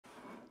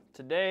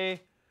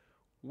Today,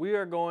 we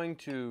are going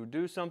to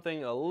do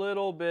something a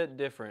little bit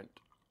different.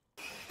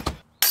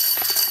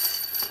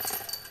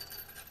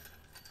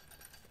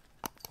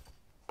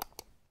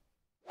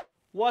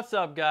 What's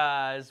up,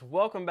 guys?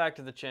 Welcome back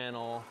to the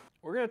channel.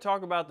 We're going to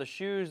talk about the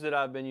shoes that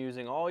I've been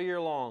using all year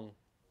long.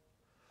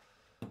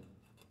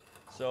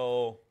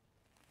 So,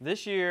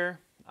 this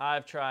year,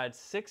 I've tried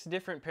 6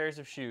 different pairs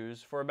of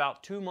shoes for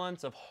about 2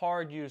 months of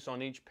hard use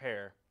on each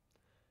pair.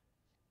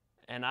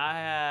 And I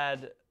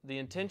had the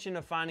intention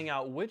of finding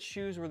out which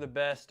shoes were the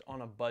best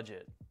on a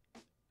budget.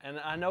 And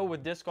I know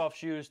with disc golf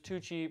shoes, too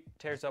cheap,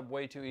 tears up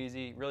way too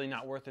easy, really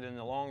not worth it in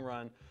the long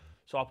run.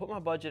 So I'll put my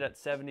budget at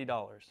 $70.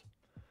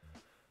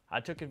 I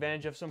took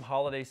advantage of some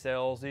holiday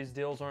sales. These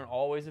deals aren't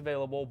always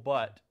available,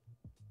 but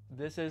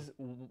this is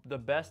the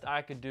best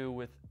I could do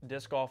with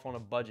disc golf on a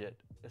budget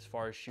as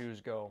far as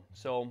shoes go.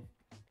 So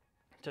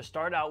to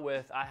start out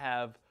with, I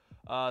have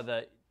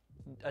the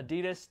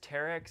Adidas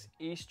Terrex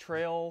East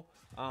Trail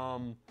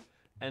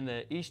and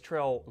the East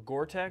Trail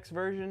Gore-Tex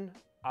version.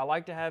 I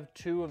like to have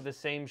 2 of the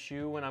same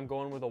shoe when I'm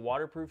going with a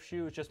waterproof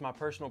shoe. It's just my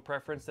personal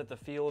preference that the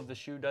feel of the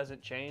shoe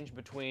doesn't change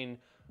between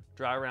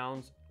dry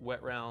rounds,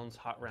 wet rounds,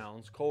 hot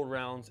rounds, cold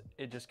rounds.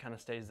 It just kind of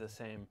stays the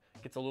same.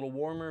 It gets a little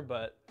warmer,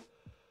 but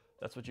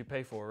that's what you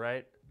pay for,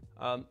 right?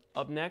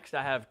 Up next,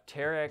 I have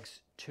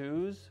Terrex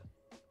 2s.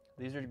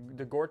 These are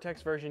the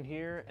Gore-Tex version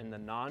here and the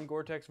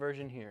non-Gore-Tex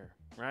version here,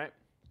 right?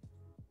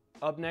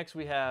 Up next,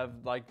 we have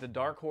like the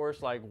dark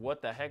horse, like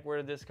what the heck, where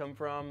did this come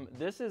from?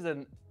 This is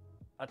a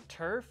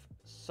turf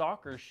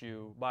soccer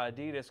shoe by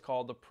Adidas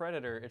called the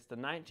Predator. It's the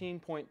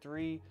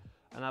 19.3,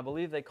 and I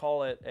believe they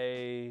call it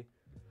a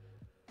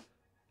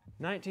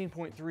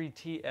 19.3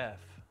 TF.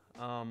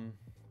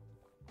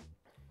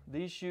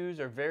 These shoes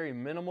are very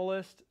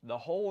minimalist. The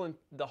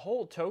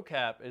whole toe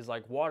cap is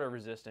like water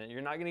resistant.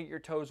 You're not gonna get your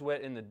toes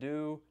wet in the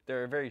dew.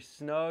 They're a very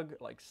snug,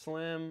 like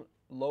slim,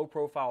 low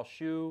profile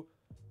shoe.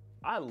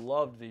 I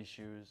loved these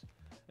shoes.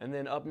 And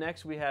then up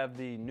next we have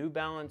the New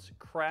Balance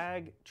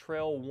Crag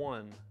Trail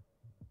 1.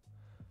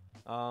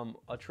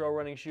 A trail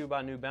running shoe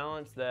by New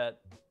Balance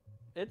that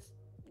it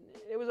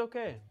was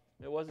okay.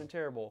 It wasn't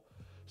terrible.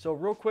 So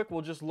real quick,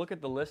 we'll just look at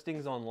the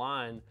listings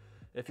online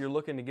if you're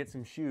looking to get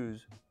some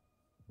shoes.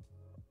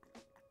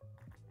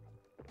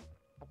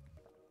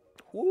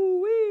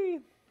 Woo-wee!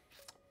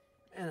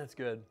 Man, that's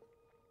good.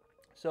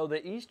 So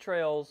the East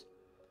Trails,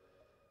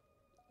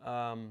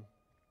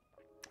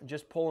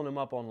 just pulling them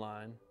up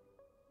online,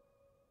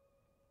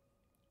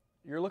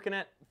 you're looking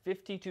at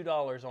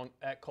 $52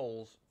 at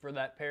Kohl's for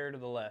that pair to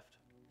the left.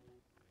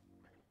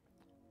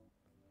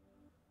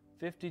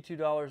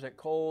 $52 at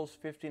Kohl's,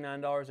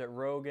 $59 at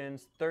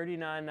Rogan's,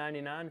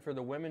 $39.99 for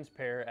the women's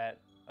pair at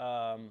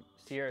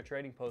Sierra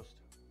Trading Post.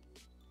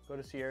 Go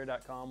to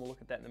Sierra.com, we'll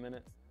look at that in a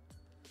minute.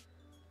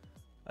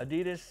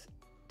 Adidas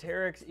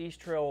Terrex East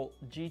Trail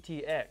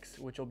GTX,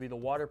 which will be the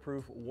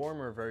waterproof,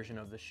 warmer version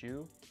of the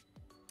shoe.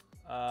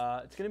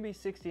 It's going to be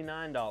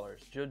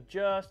 $69,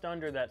 just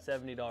under that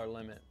 $70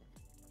 limit.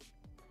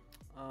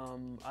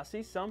 I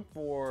see some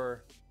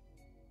for,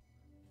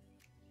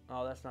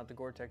 oh, that's not the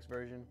Gore-Tex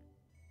version.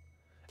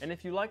 And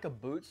if you like a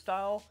boot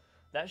style,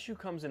 that shoe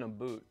comes in a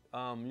boot.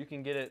 You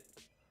can get it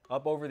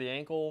up over the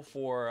ankle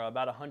for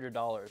about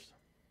 $100,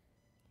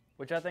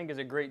 which I think is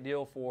a great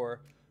deal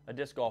for a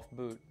disc golf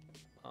boot.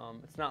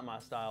 It's not my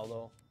style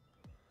though.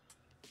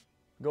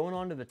 Going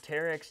on to the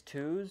Terrex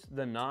 2s,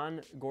 the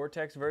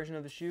non-Gore-Tex version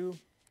of the shoe,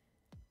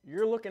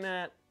 you're looking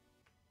at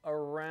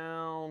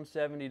around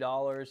 $70,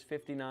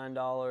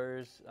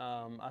 $59.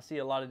 I see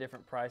a lot of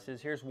different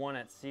prices. Here's one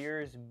at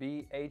Sears,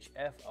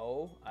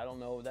 BHFO. I don't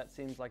know, that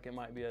seems like it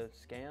might be a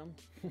scam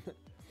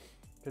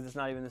because it's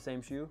not even the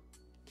same shoe.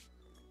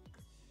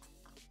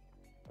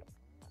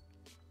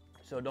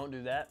 So don't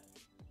do that.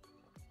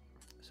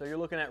 So you're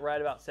looking at right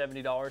about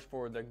 $70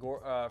 for the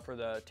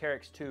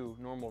Terrex 2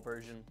 normal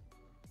version.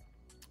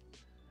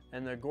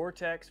 And the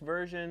Gore-Tex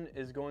version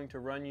is going to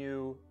run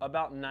you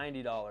about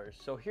 $90.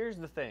 So here's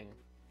the thing.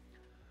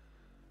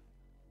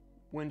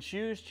 When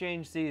shoes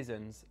change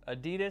seasons,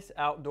 Adidas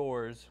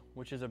Outdoors,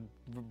 which is a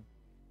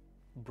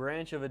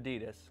branch of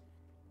Adidas,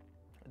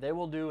 they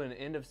will do an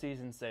end of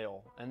season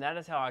sale. And that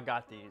is how I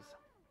got these.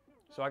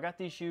 So I got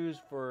these shoes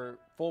for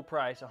full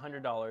price,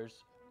 $100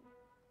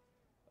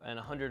 and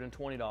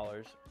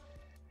 $120,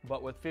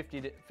 but with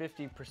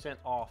 50%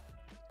 off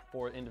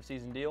for end of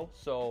season deal.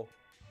 So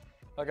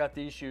I got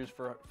these shoes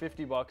for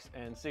 $50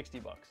 and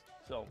 $60.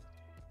 So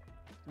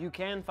you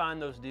can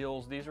find those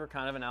deals. These were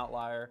kind of an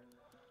outlier,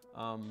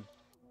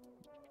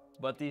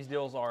 but these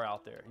deals are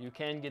out there. You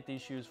can get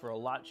these shoes for a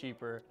lot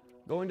cheaper.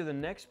 Going to the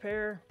next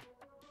pair,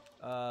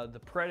 the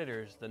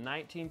Predators, the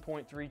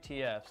 19.3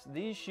 TFs.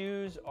 These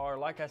shoes are,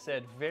 like I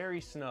said, very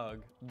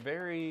snug,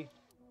 very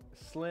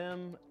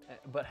slim,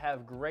 but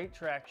have great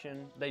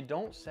traction. They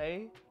don't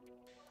say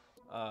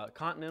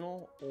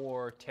Continental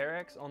or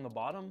Terrex on the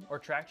bottom, or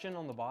traction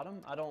on the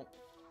bottom. I don't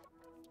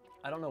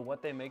know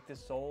what they make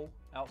this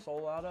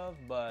outsole out of,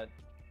 but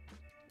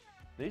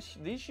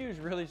these shoes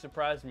really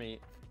surprised me.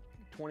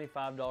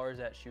 $25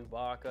 at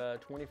Chewbacca,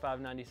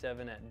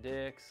 $25.97 at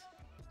Dick's,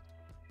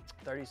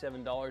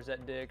 $37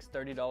 at Dick's,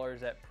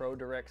 $30 at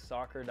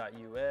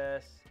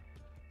ProDirectSoccer.us,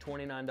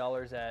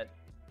 $29 at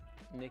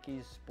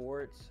Nicky's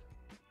Sports.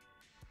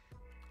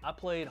 I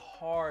played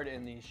hard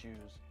in these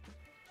shoes.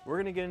 We're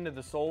gonna get into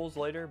the soles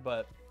later,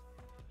 but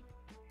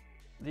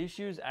these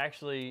shoes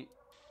actually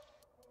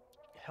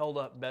held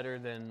up better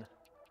than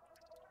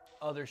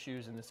other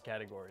shoes in this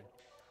category.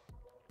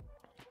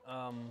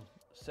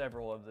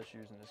 Several of the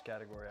shoes in this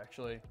category,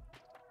 actually.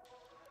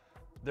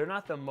 They're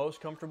not the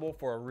most comfortable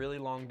for a really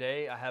long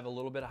day. I have a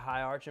little bit of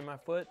high arch in my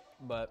foot,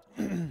 but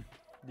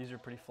these are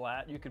pretty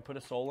flat. You could put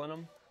a sole in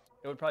them.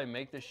 It would probably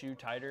make the shoe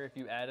tighter if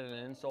you added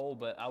an insole,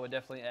 but I would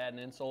definitely add an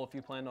insole if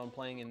you planned on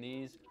playing in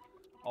these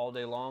all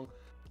day long.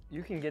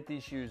 You can get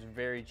these shoes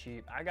very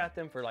cheap. I got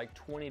them for like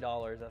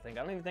 $20, I think.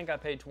 I don't even think I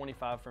paid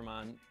 $25 for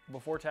mine.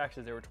 Before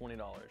taxes, they were $20.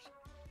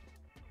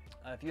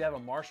 If you have a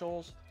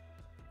Marshalls,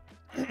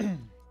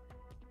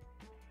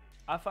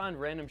 I find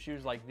random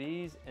shoes like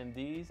these and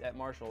these at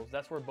Marshalls.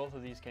 That's where both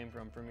of these came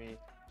from for me.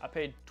 I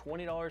paid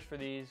 $20 for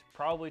these,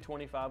 probably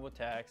 $25 with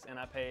tax, and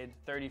I paid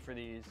 $30 for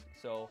these.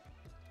 So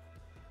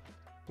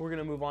we're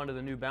gonna move on to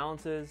the New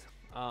Balances.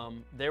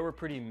 They were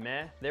pretty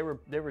meh. They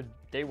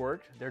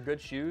worked. They're good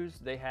shoes.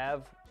 They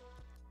have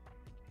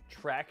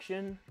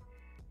traction,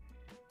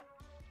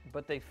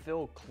 but they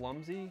feel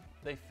clumsy.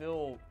 They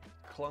feel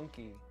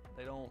clunky.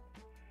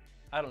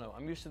 I don't know.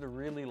 I'm used to the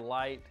really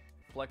light,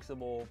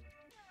 flexible.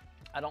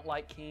 I don't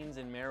like Keens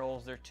and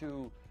Merrells. They're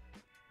too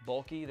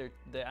bulky.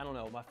 I don't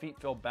know. My feet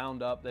feel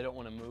bound up. They don't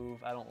want to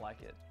move. I don't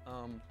like it.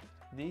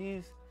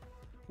 These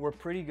were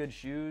pretty good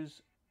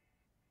shoes.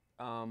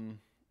 I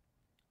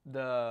don't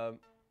know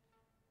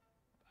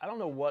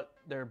what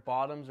their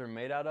bottoms are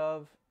made out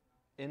of.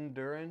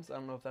 Endurance. I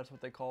don't know if that's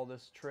what they call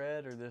this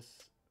tread or this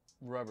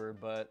rubber,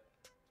 but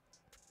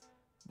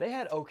they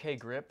had okay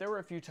grip. There were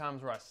a few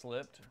times where I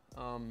slipped.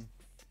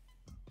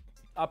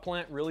 I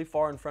plant really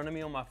far in front of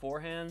me on my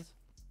forehands.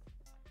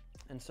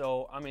 And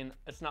so, I mean,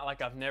 it's not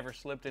like I've never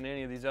slipped in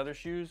any of these other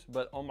shoes,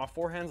 but on my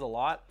forehands a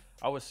lot,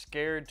 I was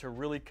scared to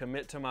really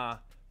commit to my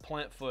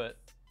plant foot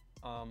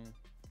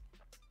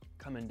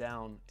coming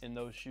down in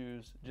those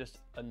shoes. Just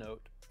a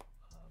note.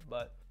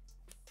 But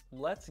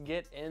let's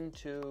get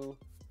into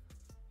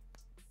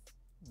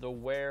the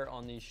wear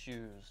on these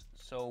shoes.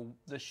 So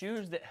the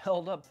shoes that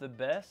held up the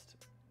best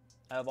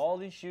out of all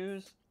these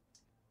shoes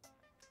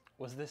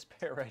was this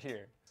pair right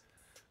here.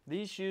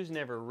 These shoes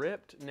never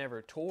ripped,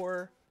 never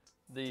tore.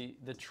 The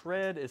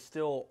tread is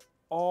still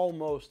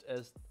almost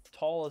as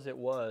tall as it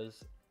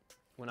was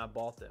when I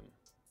bought them.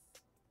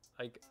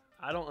 Like,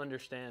 I don't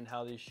understand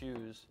how these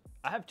shoes,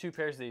 I have two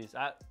pairs of these.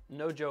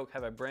 No joke,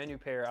 have a brand new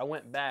pair. I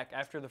went back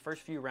after the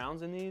first few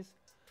rounds in these.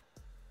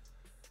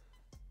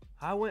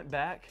 I went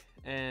back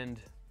and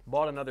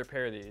bought another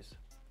pair of these.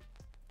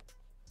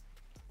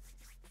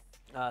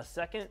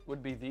 Second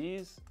would be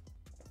these.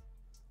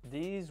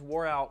 These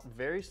wore out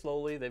very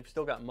slowly. They've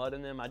still got mud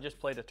in them. I just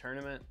played a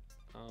tournament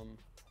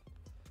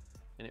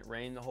and it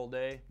rained the whole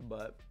day,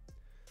 but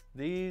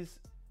these,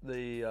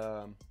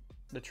 the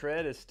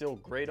tread is still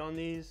great on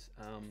these.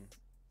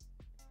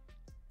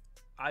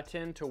 I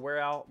tend to wear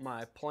out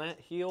my plant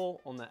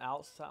heel on the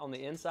outside, on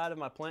the inside of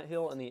my plant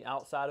heel and the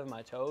outside of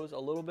my toes a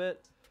little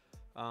bit.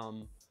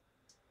 I'm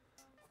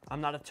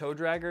not a toe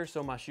dragger,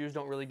 so my shoes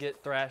don't really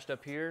get thrashed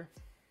up here,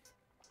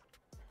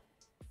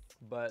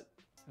 but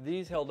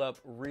these held up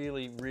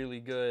really, really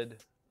good.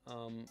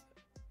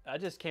 I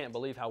just can't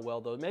believe how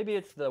well those, maybe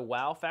it's the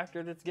wow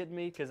factor that's getting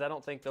me, because I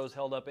don't think those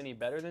held up any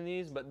better than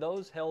these, but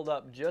those held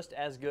up just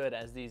as good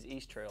as these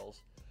East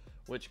Trails,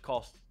 which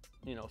cost,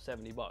 you know,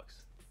 70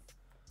 bucks.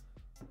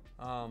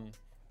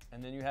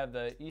 And then you have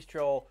the East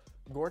Trail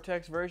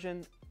Gore-Tex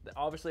version that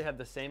obviously have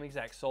the same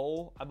exact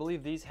sole. I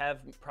believe these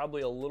have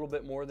probably a little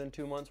bit more than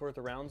 2 months worth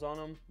of rounds on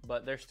them,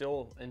 but they're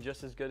still in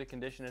just as good a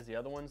condition as the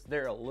other ones.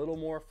 They're a little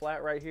more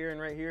flat right here and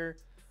right here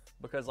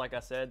because, like I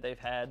said, they've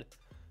had,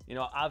 you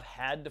know, I've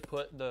had to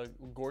put the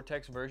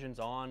Gore-Tex versions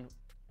on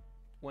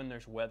when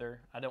there's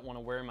weather. I don't want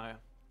to wear my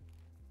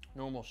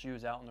normal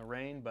shoes out in the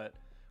rain, but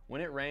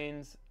when it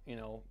rains, you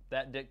know,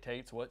 that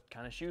dictates what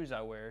kind of shoes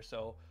I wear.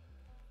 So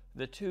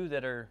the two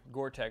that are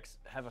Gore-Tex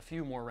have a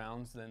few more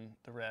rounds than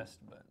the rest,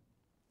 but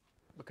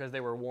because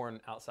they were worn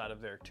outside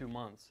of their 2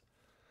 months.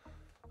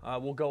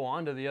 We'll go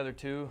on to the other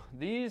two.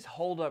 These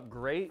hold up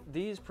great.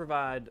 These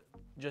provide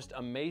just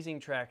amazing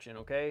traction,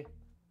 okay?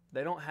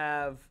 They don't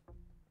have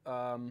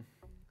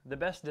the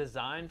best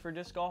design for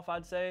disc golf,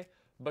 I'd say,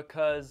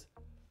 because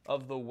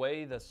of the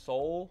way the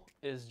sole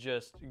is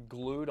just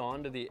glued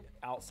onto the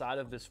outside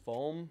of this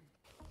foam.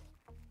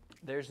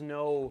 There's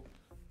no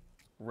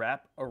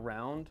wrap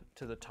around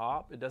to the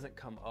top. It doesn't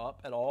come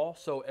up at all.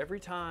 So every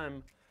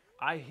time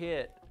I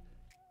hit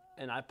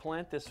and I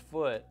plant this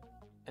foot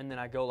and then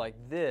I go like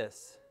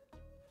this,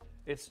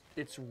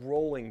 it's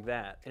rolling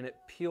that and it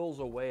peels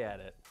away at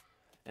it.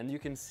 And you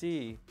can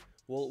see,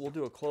 we'll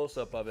do a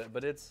close-up of it,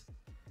 but it's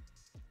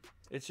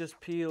just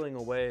peeling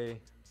away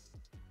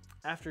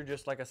after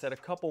just, like I said, a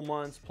couple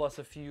months plus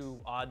a few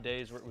odd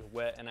days where it was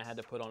wet and I had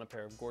to put on a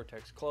pair of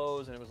Gore-Tex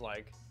clothes, and it was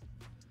like,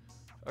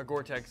 or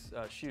Gore-Tex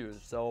shoes.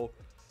 So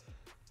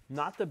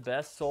not the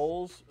best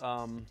soles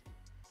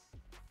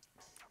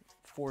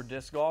for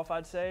disc golf,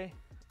 I'd say.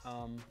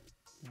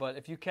 But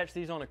if you catch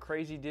these on a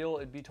crazy deal,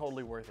 it'd be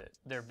totally worth it.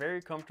 They're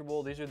very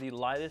comfortable. These are the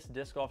lightest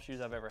disc golf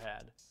shoes I've ever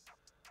had.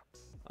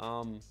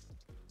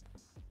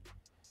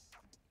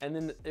 And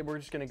then we're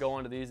just gonna go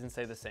on to these and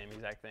say the same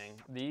exact thing.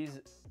 These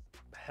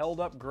held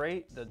up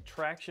great. The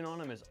traction on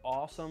them is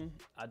awesome.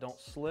 I don't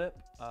slip.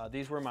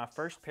 These were my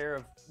first pair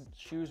of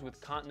shoes with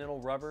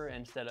Continental rubber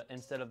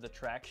instead of the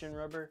traction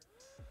rubber.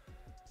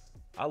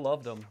 I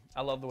loved them.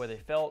 I love the way they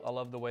felt. I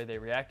love the way they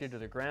reacted to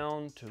the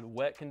ground, to the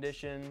wet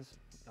conditions.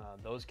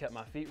 Those kept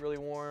my feet really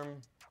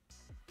warm.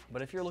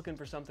 But if you're looking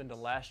for something to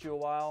last you a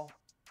while,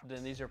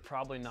 then these are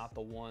probably not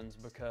the ones,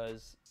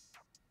 because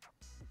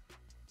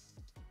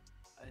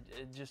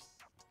it just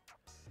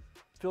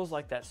feels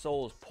like that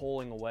sole is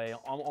pulling away.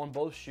 On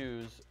both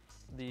shoes,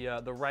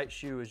 the right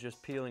shoe is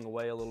just peeling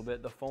away a little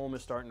bit. The foam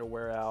is starting to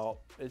wear out.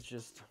 It's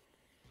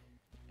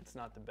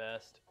not the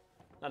best.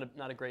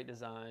 Not a great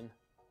design.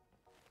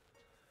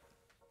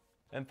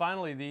 And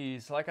finally,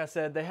 these, like I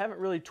said, they haven't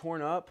really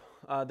torn up.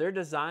 They're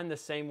designed the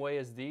same way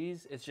as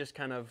these. It's just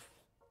kind of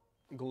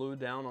glued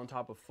down on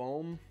top of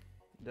foam.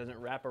 It doesn't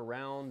wrap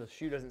around. The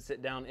shoe doesn't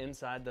sit down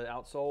inside the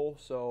outsole.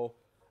 So,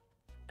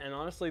 and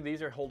honestly,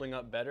 these are holding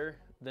up better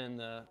than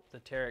the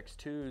Terex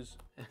 2s,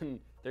 and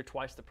they're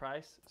twice the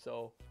price.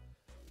 So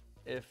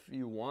if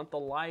you want the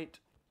light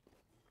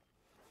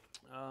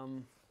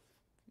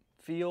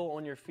feel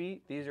on your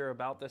feet, these are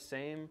about the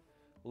same,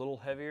 a little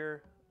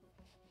heavier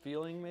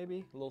feeling,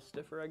 maybe a little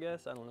stiffer, I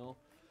guess. I don't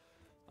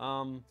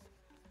know.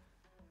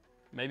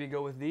 Maybe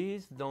go with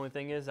these. The only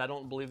thing is, I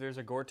don't believe there's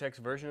a Gore-Tex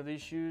version of these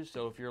shoes.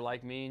 So if you're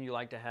like me and you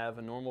like to have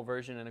a normal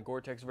version and a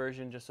Gore-Tex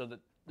version just so that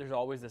there's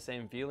always the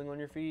same feeling on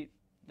your feet,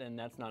 then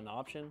that's not an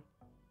option.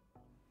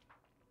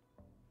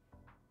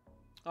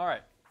 All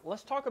right,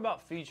 let's talk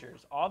about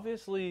features.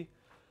 Obviously,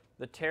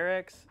 the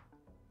Terex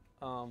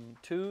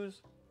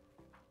 2s,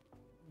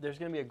 there's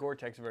gonna be a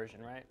Gore-Tex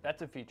version, right?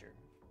 That's a feature.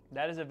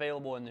 That is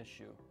available in this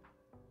shoe.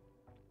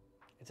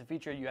 It's a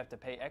feature you have to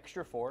pay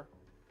extra for.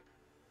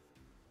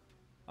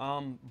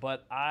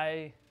 But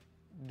I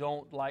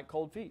don't like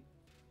cold feet.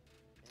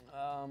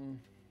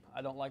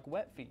 I don't like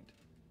wet feet.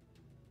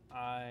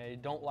 I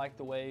don't like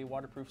the way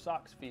waterproof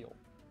socks feel.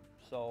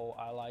 So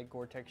I like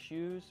Gore-Tex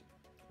shoes.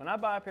 When I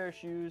buy a pair of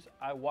shoes,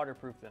 I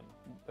waterproof them.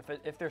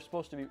 If they're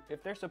supposed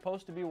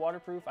to be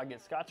waterproof, I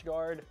get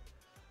Scotchgard.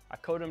 I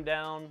coat them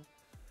down,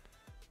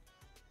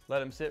 let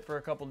them sit for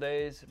a couple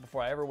days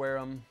before I ever wear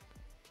them,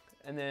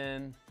 and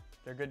then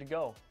they're good to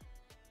go.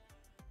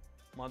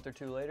 A month or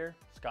two later,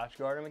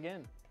 Scotchgard them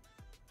again.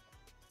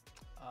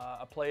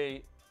 I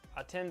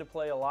tend to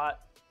play a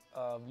lot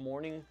of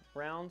morning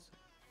rounds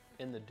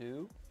in the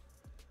dew,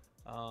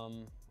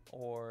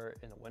 or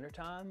in the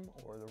wintertime,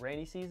 or the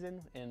rainy season.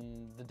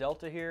 In the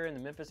Delta here, in the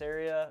Memphis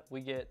area,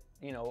 we get,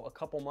 you know, a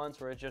couple months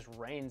where it just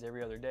rains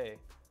every other day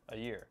a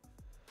year.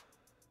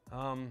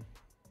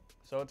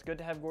 So it's good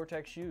to have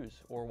Gore-Tex shoes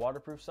or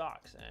waterproof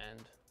socks, and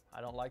I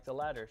don't like the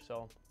latter.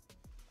 So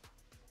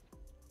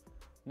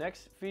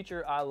next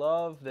feature I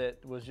love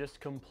that was just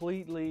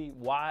completely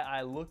why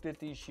I looked at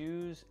these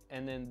shoes,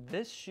 and then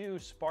this shoe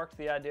sparked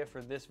the idea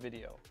for this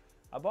video.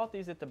 I bought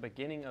these at the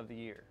beginning of the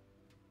year.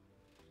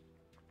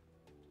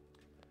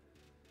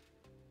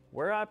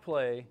 Where I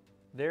play,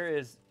 there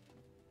is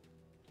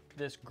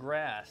this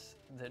grass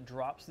that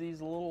drops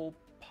these little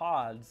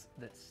pods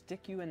that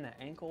stick you in the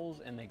ankles,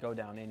 and they go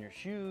down in your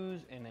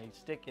shoes, and they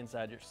stick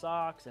inside your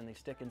socks, and they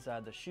stick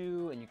inside the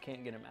shoe, and you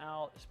can't get them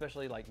out,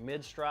 especially like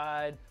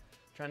mid-stride,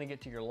 trying to get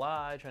to your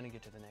lie, trying to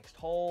get to the next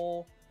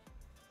hole.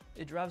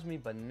 It drives me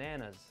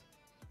bananas.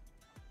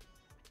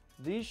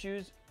 These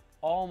shoes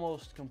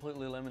almost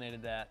completely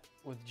eliminated that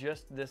with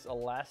just this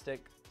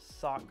elastic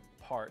sock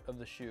part of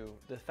the shoe.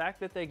 The fact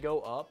that they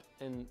go up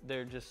and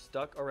they're just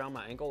stuck around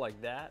my ankle like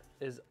that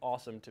is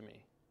awesome to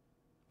me.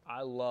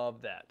 I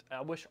love that.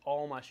 I wish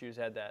all my shoes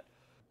had that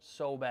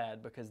so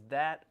bad, because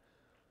that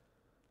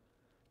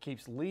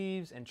keeps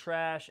leaves and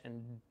trash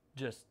and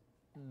just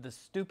the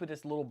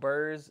stupidest little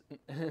burrs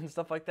and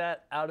stuff like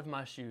that out of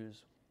my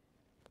shoes.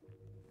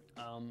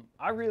 I'm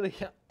really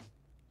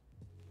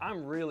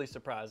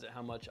surprised at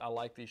how much I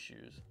like these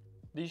shoes.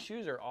 These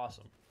shoes are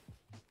awesome.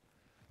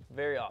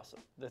 Very awesome.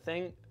 The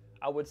thing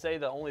I would say,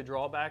 the only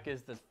drawback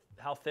is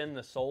how thin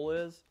the sole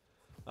is.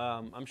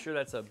 I'm sure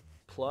that's a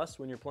plus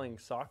when you're playing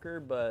soccer,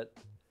 but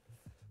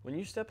when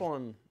you step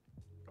on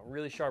a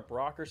really sharp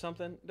rock or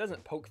something, it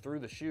doesn't poke through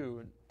the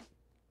shoe.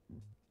 It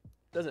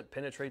doesn't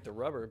penetrate the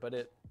rubber, but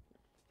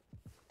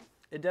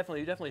you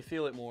definitely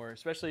feel it more,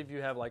 especially if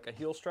you have like a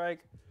heel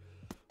strike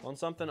on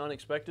something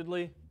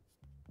unexpectedly.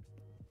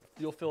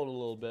 You'll feel it a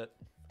little bit.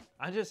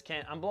 I just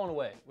can't. I'm blown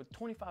away with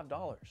 $25.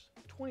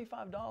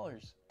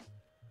 $25.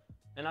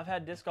 And I've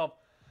had disc golf.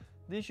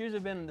 These shoes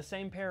have been the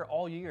same pair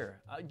all year,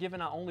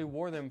 given I only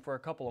wore them for a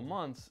couple of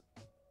months.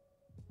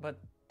 But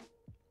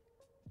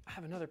I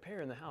have another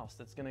pair in the house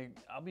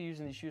I'll be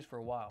using these shoes for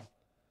a while.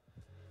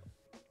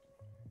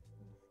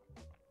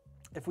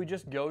 If we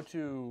just go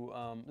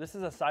to, this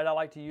is a site I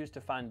like to use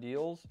to find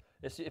deals.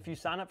 If you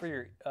sign up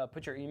for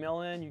put your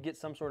email in, you get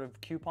some sort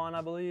of coupon,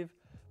 I believe,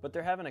 but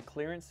they're having a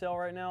clearance sale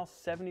right now,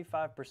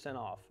 75%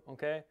 off,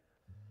 okay?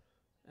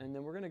 And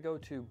then we're gonna go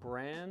to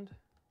brand.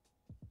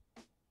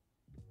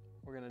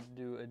 We're gonna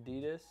do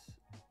Adidas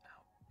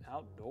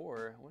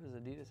Outdoor. What does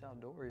Adidas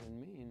Outdoor even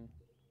mean?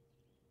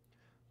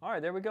 All right,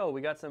 there we go.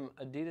 We got some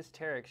Adidas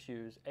Terrex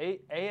shoes.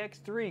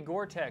 AX3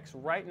 Gore-Tex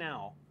right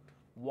now.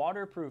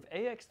 Waterproof.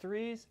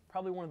 AX3s,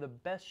 probably one of the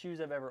best shoes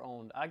I've ever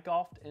owned. I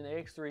golfed in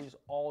AX3s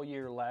all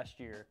year last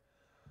year.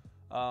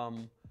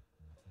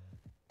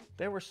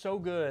 They were so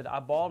good. I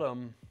bought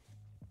them.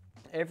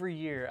 Every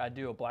year I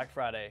do a Black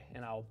Friday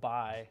and I'll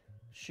buy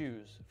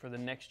shoes for the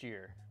next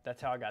year.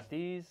 That's how I got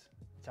these.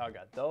 That's how I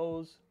got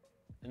those.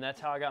 And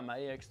that's how I got my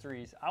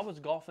AX3s. I was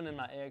golfing in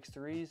my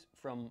AX3s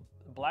from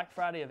Black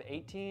Friday of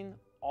 18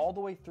 all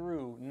the way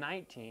through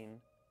 19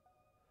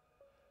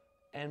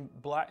 and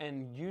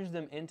used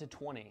them into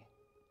 20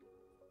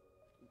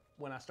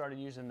 when I started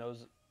using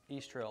those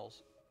East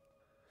Trails.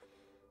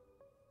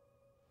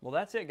 Well,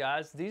 that's it,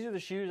 guys. These are the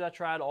shoes I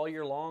tried all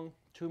year long,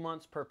 2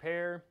 months per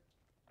pair.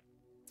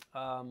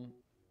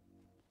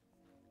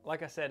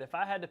 Like I said, if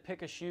I had to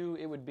pick a shoe,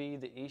 it would be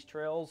the East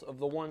Trails of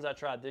the ones I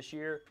tried this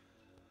year.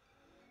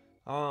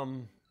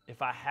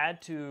 If I had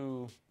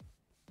to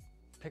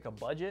pick a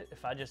budget,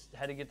 if I just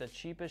had to get the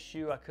cheapest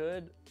shoe I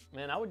could,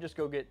 man, I would just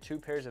go get 2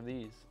 pairs of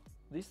these.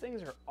 These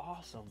things are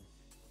awesome.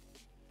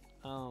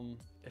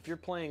 If you're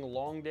playing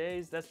long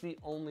days, that's the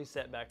only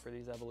setback for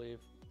these, I believe.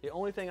 The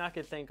only thing I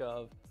could think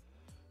of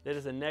that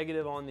is a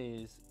negative on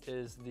these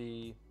is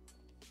the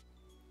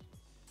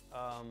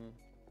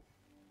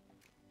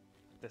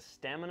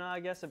stamina, I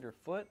guess, of your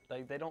foot.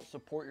 Like, they don't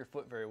support your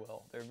foot very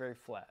well. They're very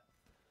flat.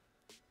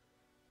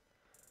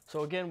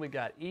 So again, we've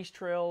got East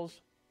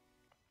Trails,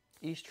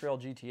 East Trail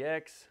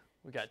GTX,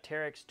 we got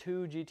Terrex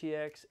 2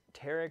 GTX,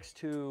 Terrex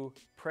 2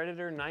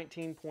 Predator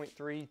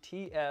 19.3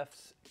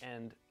 TFs,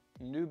 and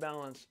New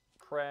Balance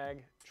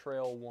Crag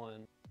Trail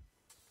 1.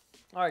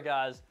 All right,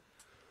 guys,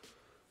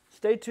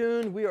 stay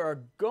tuned. We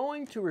are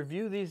going to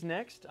review these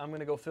next. I'm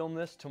gonna go film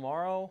this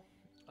tomorrow.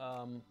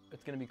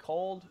 It's gonna be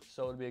cold,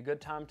 so it'll be a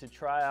good time to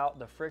try out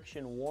the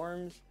Friction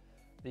Warms.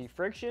 The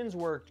Frictions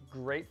worked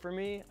great for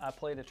me. I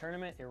played a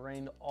tournament, it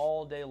rained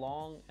all day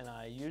long, and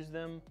I used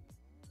them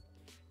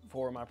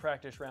for my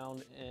practice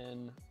round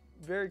in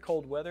very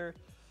cold weather.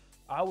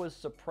 I was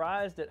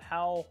surprised at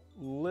how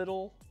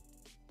little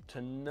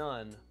to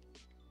none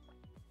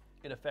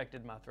it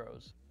affected my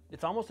throws.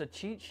 It's almost a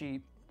cheat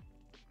sheet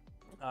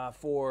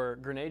for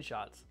grenade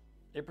shots.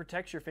 It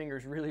protects your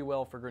fingers really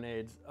well for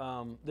grenades.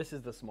 This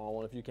is the small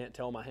one. If you can't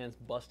tell, my hand's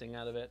busting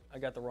out of it. I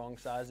got the wrong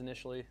size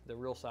initially. The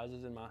real size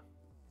is in my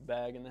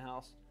bag in the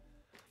house.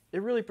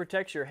 It really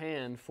protects your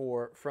hand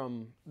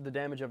from the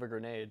damage of a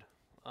grenade.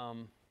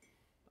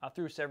 I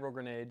threw several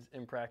grenades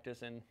in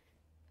practice and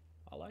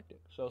I liked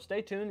it. So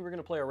stay tuned. We're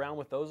gonna play around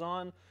with those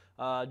on.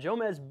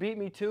 Jomez beat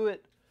me to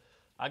it.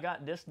 I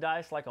got disc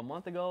dice like a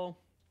month ago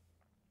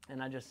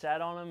and I just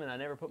sat on them and I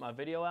never put my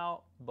video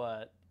out,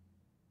 but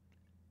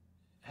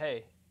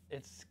hey,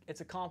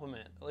 it's a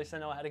compliment. At least I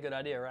know I had a good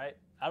idea, right?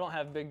 I don't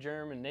have Big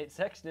Germ and Nate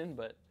Sexton,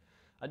 but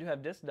I do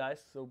have disc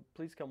dice, so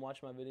please come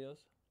watch my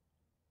videos.